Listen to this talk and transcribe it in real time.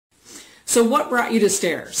So what brought you to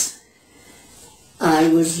Stairs? I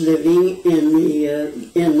was living in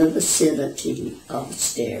the vicinity of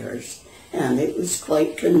Stairs, and it was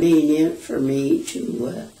quite convenient for me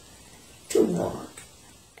to walk.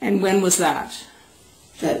 And when was that?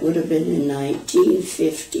 That would have been in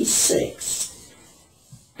 1956.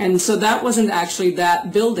 And so that wasn't actually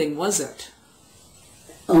that building, was it?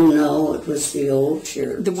 Oh no, it was the old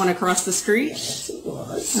church. The one across the street? Yes, it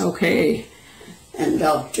was. Okay. And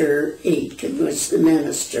Dr. Oicle was the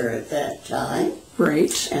minister at that time.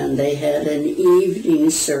 Right. And they had an evening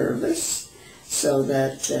service, so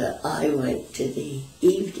that I went to the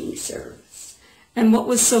evening service. And what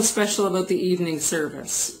was so special about the evening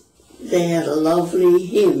service? They had a lovely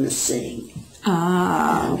hymn sing.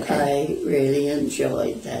 Ah, and okay. I really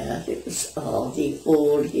enjoyed that. It was all the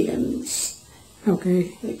old hymns,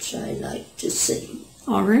 okay, which I like to sing.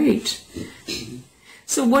 All right.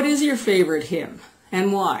 So what is your favorite hymn,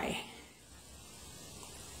 and why?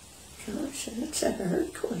 Gosh, that's a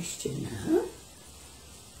hard question,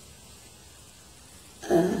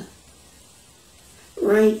 huh?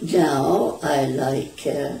 Right now, I like,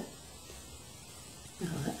 I'd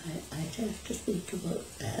have to think about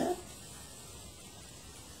that.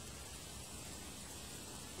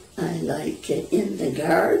 I like In the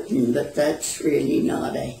Garden, but that's really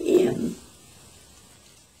not a hymn.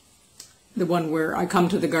 The one where I come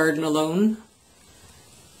to the garden alone?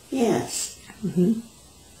 Yes. Mm-hmm.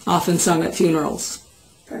 Often sung at funerals.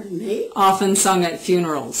 Pardon me? Often sung at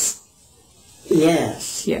funerals.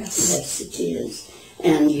 Yes. Yes. Yes, it is.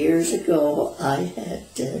 And years ago, I had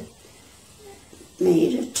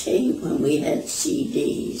made a tape when we had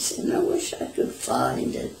CDs, and I wish I could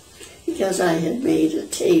find it, because I had made a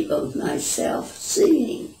tape of myself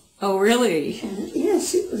singing. Oh, really? And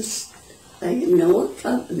yes, it was, I had no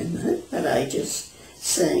accompaniment, but I just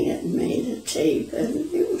sang it and made a tape,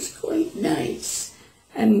 and it was quite nice.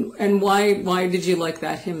 And why did you like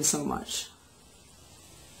that hymn so much?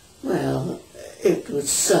 Well, it was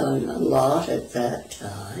sung a lot at that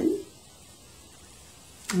time.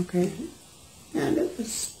 Okay. And it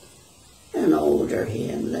was an older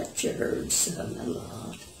hymn that you heard sung a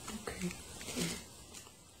lot. Okay.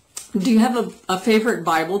 Do you have a favorite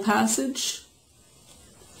Bible passage?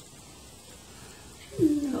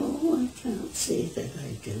 No, I can't say that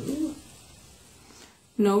I do.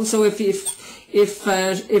 No. So if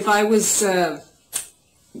I was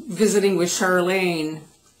visiting with Charlene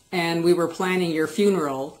and we were planning your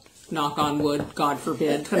funeral, knock on wood, God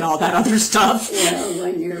forbid, and all that other stuff. Well,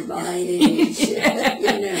 when you're my age, you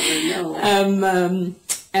never know.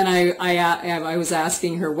 And I was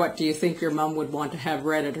asking her, what do you think your mom would want to have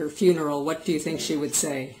read at her funeral? What do you think she would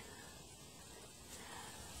say?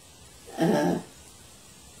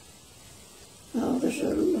 Well, there's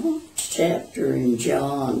a long chapter in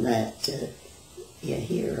John that you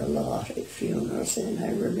hear a lot at funerals, and I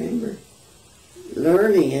remember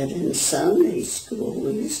learning it in Sunday school.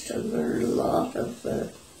 We used to learn a lot of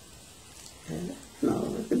the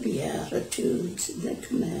Beatitudes and the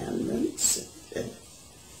Commandments.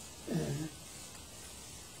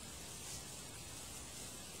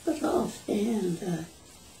 But offhand,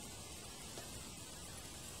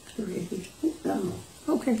 I really don't know.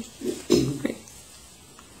 Okay. Okay.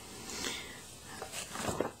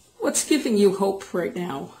 What's giving you hope right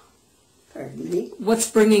now? Pardon me? What's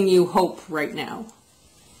bringing you hope right now?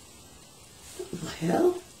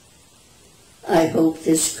 Well, I hope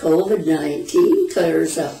this COVID-19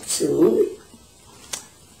 clears up soon.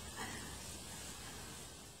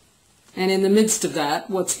 And in the midst of that,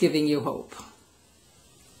 what's giving you hope?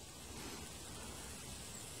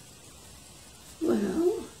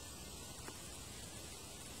 Well,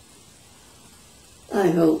 I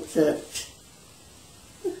hope that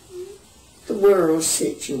the world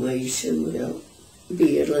situation will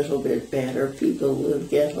be a little bit better. People will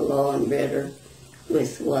get along better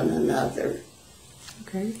with one another.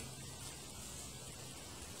 Okay.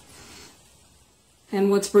 And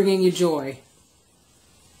what's bringing you joy?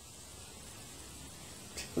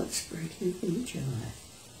 What's bringing me joy?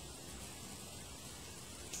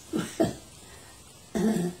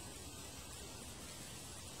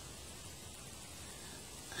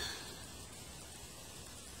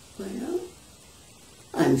 Well,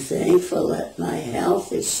 I'm thankful that my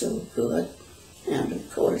health is so good, and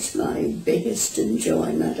of course my biggest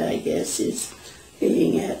enjoyment, I guess, is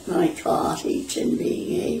being at my cottage and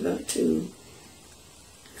being able to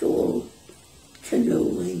go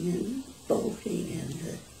canoeing and boating,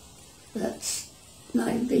 and that's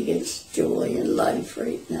my biggest joy in life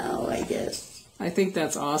right now, I guess. I think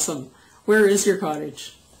that's awesome. Where is your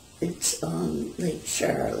cottage? It's on Lake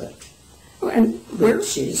Charlotte. And where?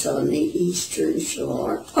 which is on the eastern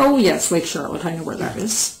shore. Oh, yes, Lake Charlotte. I know where that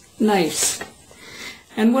is. Nice.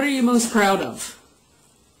 And what are you most proud of?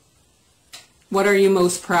 What are you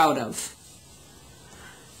most proud of?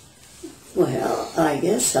 Well, I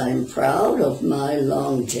guess I'm proud of my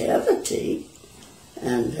longevity,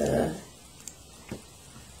 and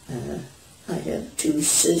I have two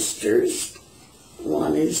sisters.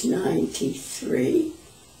 One is 93,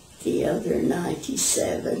 the other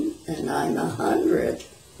 97, and I'm 100,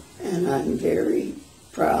 and I'm very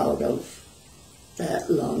proud of that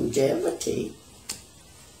longevity.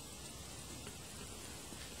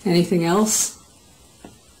 Anything else?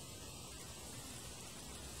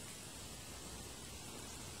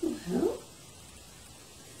 Well,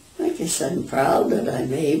 I guess I'm proud that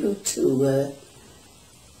I'm able to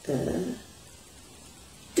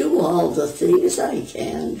do all the things I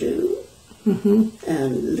can do,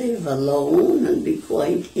 and live alone and be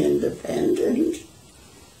quite independent.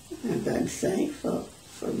 And I'm thankful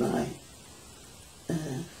for my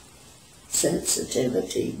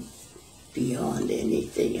sensitivity beyond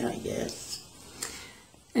anything, I guess.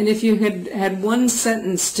 And if you had one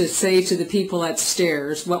sentence to say to the people at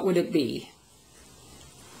Stairs, what would it be?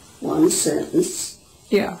 One sentence.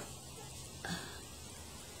 Yeah.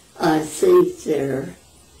 I think they're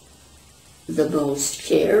the most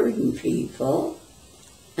caring people,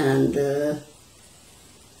 and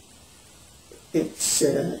it's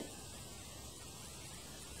a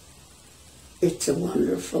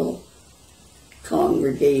wonderful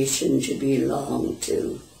congregation to belong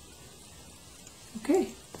to. Okay.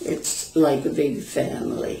 It's like a big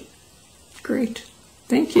family. Great.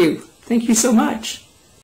 Thank you. Thank you so much.